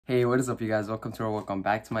Hey, what is up you guys? Welcome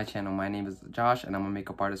back to my channel. My name is Josh and I'm a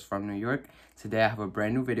makeup artist from New York. Today I have a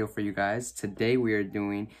brand new video for you guys. Today we are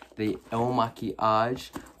doing the Makiage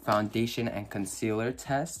foundation and concealer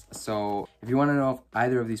test. So if you want to know if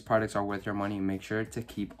either of these products are worth your money, make sure to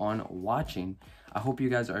keep on watching. I hope you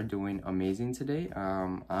guys are doing amazing today.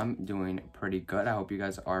 I'm doing pretty good. I hope you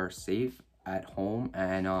guys are safe at home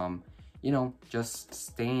and you know, just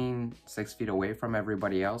staying 6 feet away from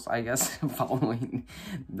everybody else, I guess, following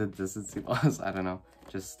the distancing laws. I don't know.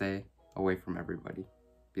 Just stay away from everybody.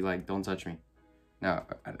 Be like, don't touch me. No.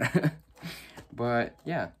 But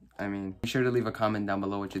yeah, I mean, be sure to leave a comment down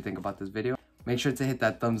below what you think about this video. Make sure to hit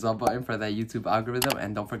that thumbs up button for that YouTube algorithm,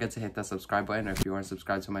 and don't forget to hit that subscribe button if you aren't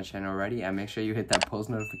subscribed to my channel already, and make sure you hit that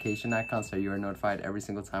post notification icon so you are notified every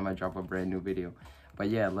single time I drop a brand new video.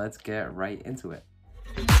 But yeah, let's get right into it.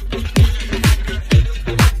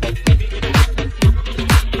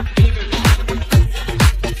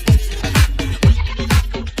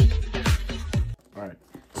 Alright,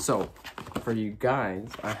 so for you guys,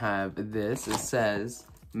 I have this. It says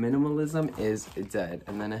minimalism is dead,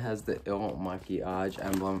 and then it has the Makiage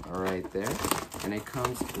emblem right there, and it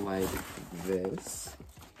comes like this,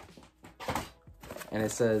 and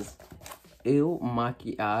it says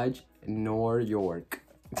Makiage New York.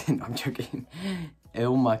 No, I'm joking.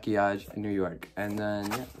 Makiage New York, and then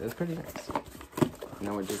yeah, that's pretty nice.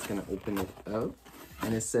 Now we're just gonna open it up,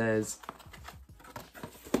 and it says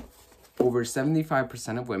over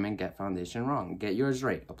 75% of women get foundation wrong. Get yours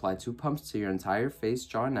right. Apply 2 pumps to your entire face,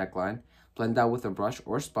 jaw, and neckline. Blend out with a brush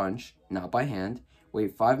or sponge, not by hand.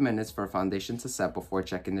 Wait 5 minutes for foundation to set before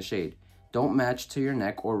checking the shade. Don't match to your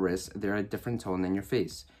neck or wrist. They're a different tone than your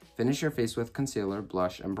face. Finish your face with concealer,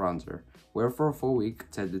 blush, and bronzer. Wear for a full week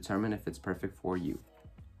to determine if it's perfect for you.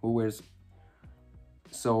 Who wears?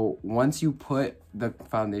 So once you put the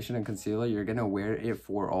foundation and concealer, you're gonna wear it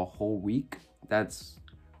for a whole week? That's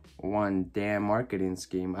one damn marketing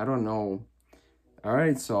scheme. I don't know. All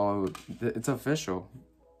right, so it's official.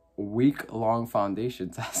 Week-long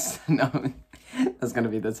foundation test. No, that's gonna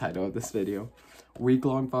be the title of this video.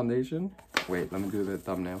 Week-long foundation? Wait, let me do the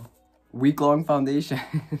thumbnail. Week-long foundation.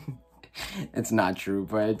 It's not true,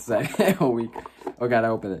 but it's like a week. Oh, gotta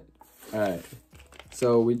open it. All right.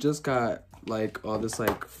 So we just got like all this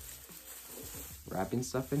like wrapping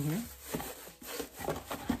stuff in here.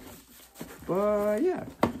 But yeah.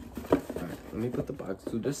 Alright, let me put the box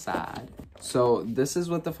to the side. So this is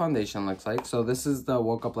what the foundation looks like. So this is the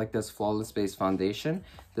Woke Up Like This Flawless Base Foundation.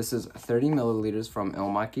 This is 30 milliliters from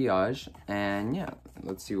Makiage. And yeah,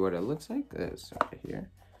 let's see what it looks like. This right here.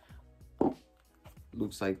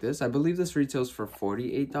 Looks like this. I believe this retails for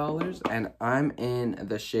 $48, and I'm in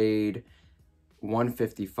the shade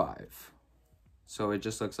 155. So it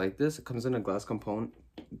just looks like this. It comes in a glass component.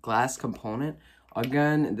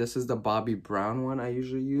 Again, this is the Bobbi Brown one I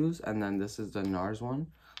usually use, and then this is the NARS one.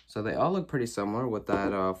 So they all look pretty similar with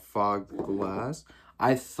that fogged glass.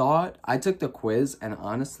 I took the quiz, and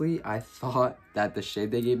honestly, I thought that the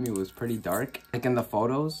shade they gave me was pretty dark, like in the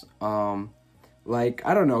photos. Like,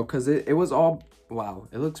 I don't know, because it was all, wow,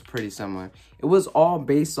 it looks pretty similar. It was all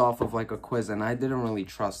based off of like a quiz, and I didn't really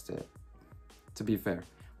trust it, to be fair.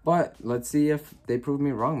 But let's see if they prove me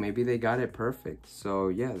wrong. Maybe they got it perfect. So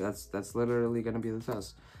yeah, that's literally gonna be the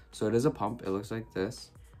test. So it is a pump. It looks like this.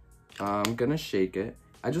 I'm gonna shake it.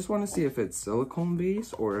 I just want to see if it's silicone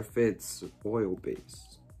based or if it's oil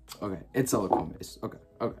based. Okay, it's silicone based.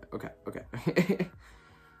 Okay.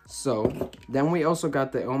 So then we also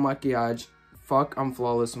got the Makiage Fuck I'm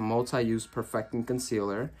Flawless Multi-Use Perfecting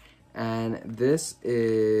Concealer, and this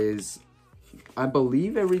is, I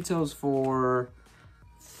believe it retails for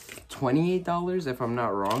 $28 if I'm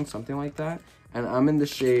not wrong, something like that. And I'm in the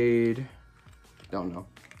shade, don't know,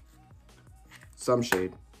 some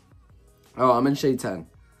shade. Oh, I'm in shade 10.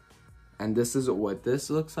 And this is what this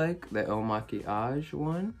looks like, the Makiage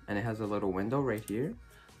one, and it has a little window right here.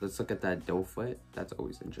 Let's look at that doe foot. That's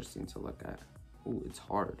always interesting to look at. Ooh, it's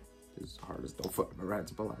hard. It's hard as doe foot. I've had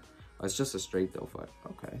to pull out. Oh, it's just a straight doe foot.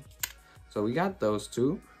 Okay. So we got those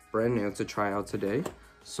two brand new to try out today.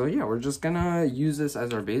 So yeah, we're just gonna use this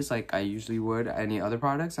as our base like I usually would any other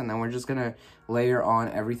products, and then we're just gonna layer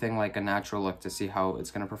on everything like a natural look to see how it's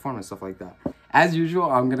gonna perform and stuff like that. As usual,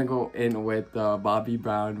 I'm gonna go in with the Bobbi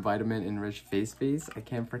Brown Vitamin Enriched Face Base. I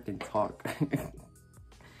can't freaking talk.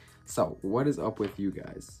 So what is up with you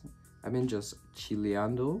guys? I've been just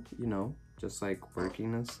chileando, you know, just like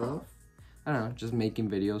working and stuff. I don't know, just making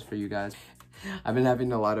videos for you guys. I've been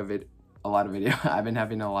having a lot of I've been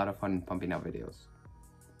having a lot of fun pumping out videos.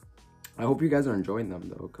 I hope you guys are enjoying them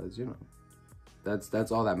though, because you know,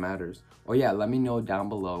 That's all that matters. Oh yeah, let me know down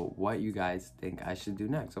below what you guys think I should do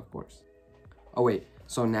next, of course. Oh wait,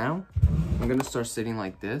 so now I'm gonna start sitting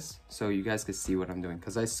like this so you guys can see what I'm doing,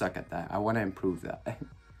 because I suck at that. I want to improve that.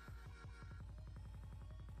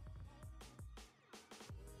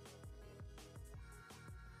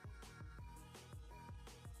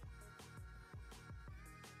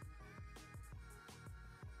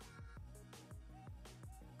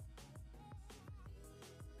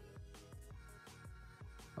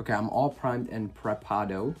 Okay, I'm all primed and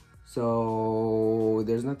preparado. So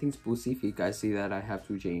there's nothing specific. I see that I have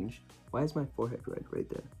to change. Why is my forehead red right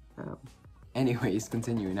there? Anyways,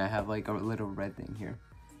 continuing. I have like a little red thing here.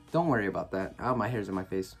 Don't worry about that. Oh, my hair's in my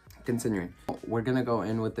face. Continuing. We're gonna go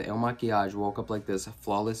in with the Makiage Woke Up Like This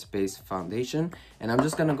Flawless Base Foundation. And I'm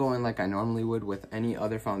just gonna go in like I normally would with any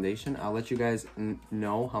other foundation. I'll let you guys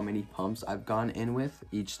know how many pumps I've gone in with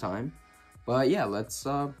each time. But yeah, let's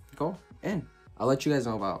go in. I'll let you guys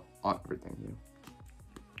know about everything here.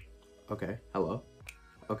 Okay, hello.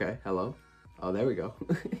 Okay, hello. Oh, there we go.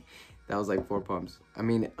 That was like 4 pumps. I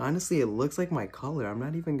mean, honestly, it looks like my color. I'm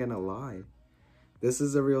not even gonna lie. This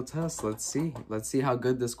is a real test. Let's see. Let's see how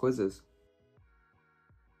good this quiz is.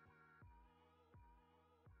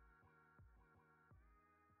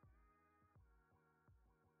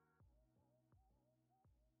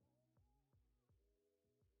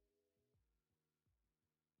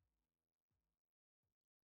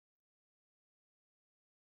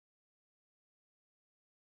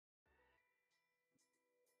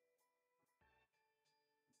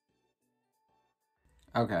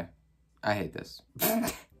 Okay, I hate this.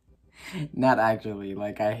 Not actually,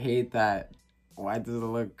 like I hate that. Why does it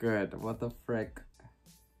look good? What the frick?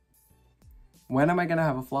 When am I gonna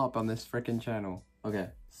have a flop on this frickin' channel? Okay,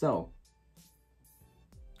 so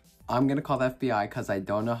I'm gonna call the FBI because I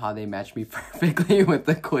don't know how they match me perfectly with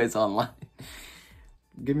the quiz online.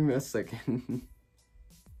 Give me a second.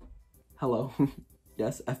 Hello.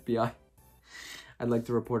 Yes, FBI. I'd like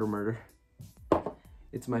to report a murder.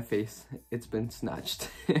 It's my face. It's been snatched.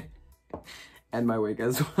 And my wig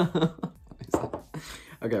as well.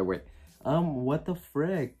 Okay, wait. What the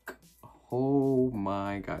frick? Oh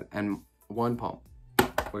my god. And 1 pump.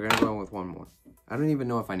 We're gonna go in with 1 more. I don't even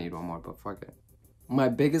know if I need 1 more, but fuck it. My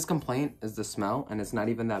biggest complaint is the smell, and it's not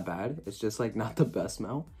even that bad. It's just like not the best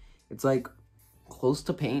smell. It's like close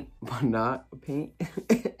to paint, but not paint.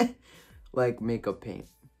 Like makeup paint.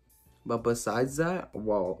 But besides that,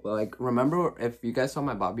 whoa, like, remember if you guys saw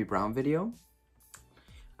my Bobbi Brown video,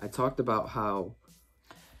 I talked about how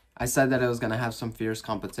I said that it was gonna have some fierce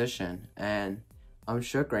competition, and I'm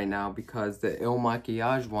shook right now because the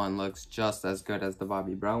Makiage one looks just as good as the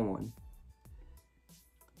Bobbi Brown one.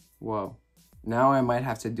 Whoa. Now I might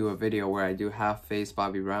have to do a video where I do half face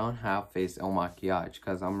Bobbi Brown, half face Makiage,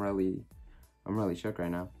 because I'm really shook right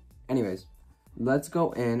now. Anyways, let's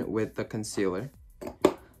go in with the concealer.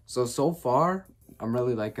 So far, I'm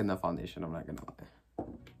really liking the foundation, I'm not gonna lie.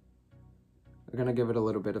 We're gonna give it a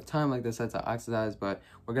little bit of time, like this, to oxidize, but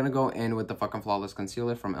we're gonna go in with the fucking Flawless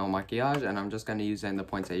Concealer from Makiage, and I'm just gonna use it in the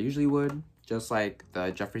points I usually would, just like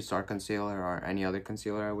the Jeffree Star concealer or any other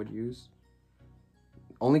concealer I would use.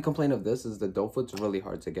 Only complaint of this is the doe foot's really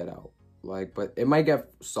hard to get out. Like, but it might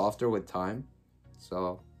get softer with time,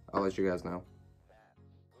 so I'll let you guys know.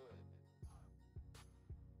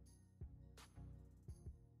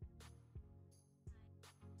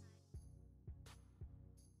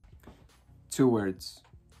 2 words.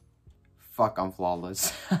 Fuck, I'm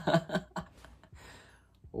flawless.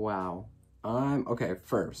 Wow. Okay,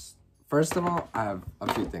 first of all, I have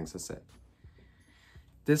a few things to say.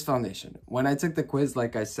 This foundation, when I took the quiz,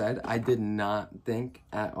 like I said, I did not think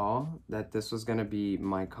at all that this was gonna be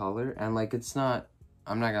my color. And like, it's not,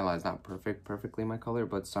 I'm not gonna lie, it's not perfectly my color,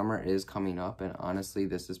 but summer is coming up, and honestly,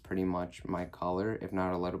 this is pretty much my color, if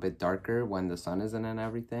not a little bit darker when the sun isn't and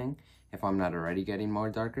everything, if I'm not already getting more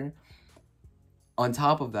darker. On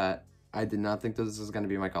top of that, I did not think this was gonna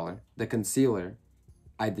be my color. The concealer,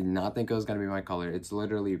 I did not think it was gonna be my color. It's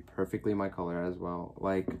literally perfectly my color as well.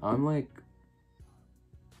 Like, I'm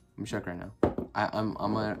shook right now.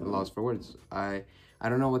 I'm at a loss for words. I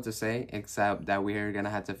don't know what to say except that we're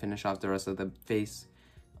gonna have to finish off the rest of the face.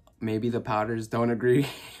 Maybe the powders don't agree.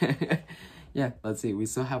 Yeah, let's see. We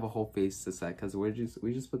still have a whole face to set because we just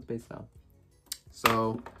put the base down.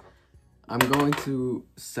 So I'm going to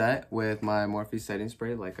set with my Morphe setting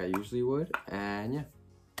spray like I usually would, and yeah.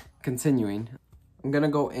 Continuing, I'm gonna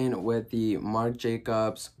go in with the Marc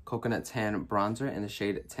Jacobs Coconut Tan Bronzer in the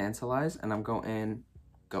shade Tantalize, and I'm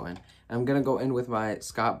gonna go in with my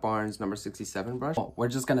Scott Barnes number 67 brush. Oh, we're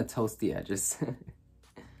just gonna toast the edges.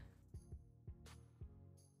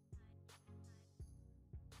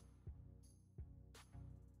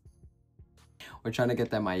 We're trying to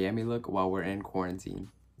get that Miami look while we're in quarantine.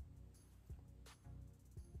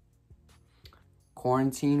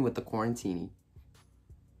 Quarantine with the quarantini.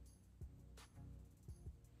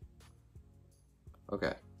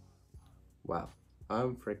 Okay. Wow.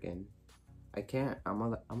 I can't.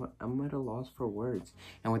 I'm at a loss for words.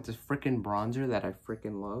 And with this freaking bronzer that I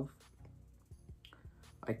freaking love,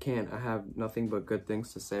 I can't. I have nothing but good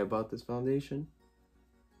things to say about this foundation.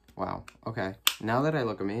 Wow. Okay. Now that I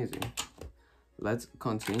look amazing, let's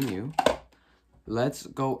continue. Let's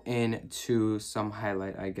go into some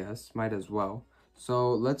highlight, I guess. Might as well.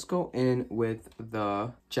 So let's go in with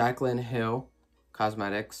the Jaclyn Hill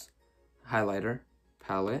Cosmetics highlighter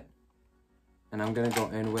palette. And I'm going to go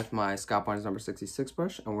in with my Scott Barnes number 66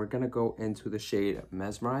 brush. And we're going to go into the shade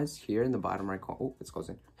Mesmerize here in the bottom right corner. Oh, it's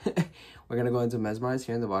closing. We're going to go into Mesmerize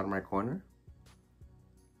here in the bottom right corner.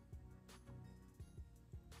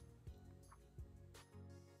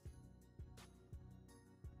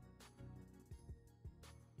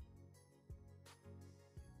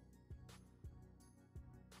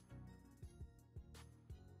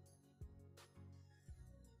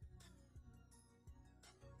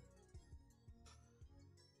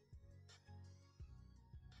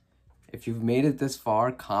 If you've made it this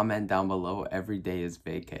far, comment down below. Every day is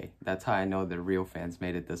vacay. That's how I know the real fans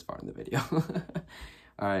made it this far in the video.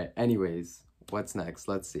 All right, anyways, what's next?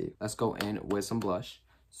 Let's see. Let's go in with some blush.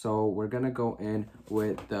 So we're going to go in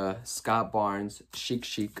with the Scott Barnes Chic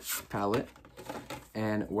Chic palette.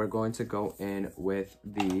 And we're going to go in with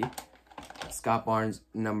the Scott Barnes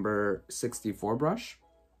number 64 brush.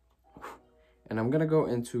 And I'm going to go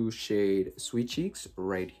into shade Sweet Cheeks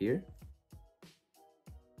right here.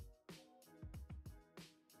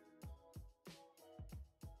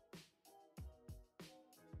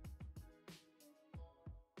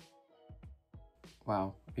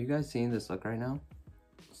 Wow, are you guys seeing this look right now?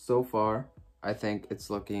 So far, I think it's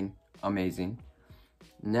looking amazing.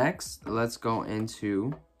 Next, let's go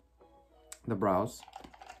into the brows.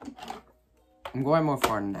 I'm going more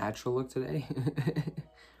for a natural look today.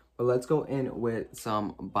 But let's go in with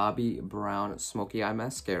some Bobbi Brown Smoky Eye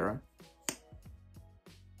Mascara.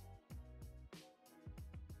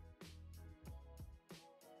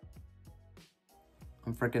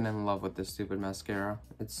 I'm freaking in love with this stupid mascara.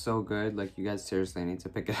 It's so good. Like, you guys seriously need to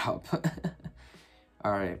pick it up.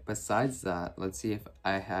 All right, besides that, let's see if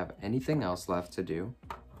I have anything else left to do.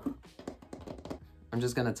 I'm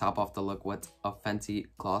just gonna top off the look with a Fenty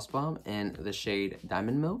Gloss Bomb in the shade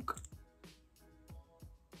Diamond Milk.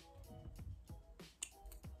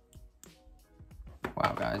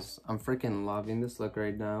 Wow, guys, I'm freaking loving this look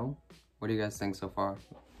right now. What do you guys think so far?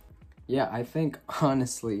 Yeah, I think,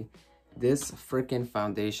 honestly, this freaking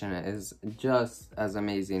foundation is just as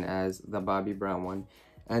amazing as the Bobbi Brown one.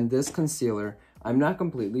 And this concealer, I'm not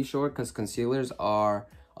completely sure because concealers are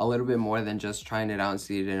a little bit more than just trying it out and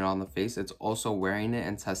seeing it on the face. It's also wearing it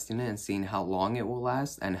and testing it and seeing how long it will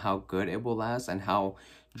last and how good it will last and how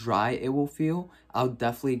dry it will feel. I'll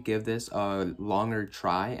definitely give this a longer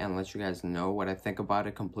try and let you guys know what I think about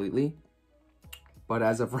it completely. But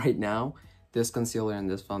as of right now, this concealer and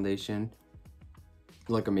this foundation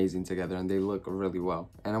look amazing together and they look really well.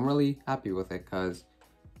 And I'm really happy with it because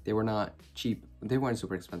they were not cheap. They weren't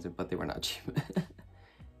super expensive, but they were not cheap.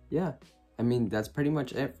 Yeah, I mean, that's pretty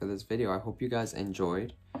much it for this video. I hope you guys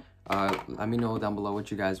enjoyed. Let me know down below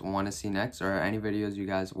what you guys want to see next or any videos you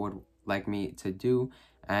guys would like me to do.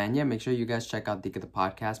 And yeah, make sure you guys check out Dique the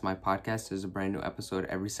podcast. My podcast is a brand new episode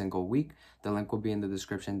every single week. The link will be in the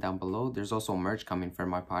description down below. There's also merch coming for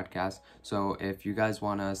my podcast. So if you guys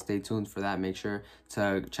want to stay tuned for that, make sure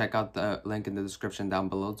to check out the link in the description down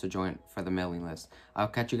below to join for the mailing list. I'll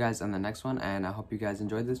catch you guys in the next one, and I hope you guys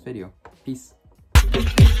enjoyed this video. Peace.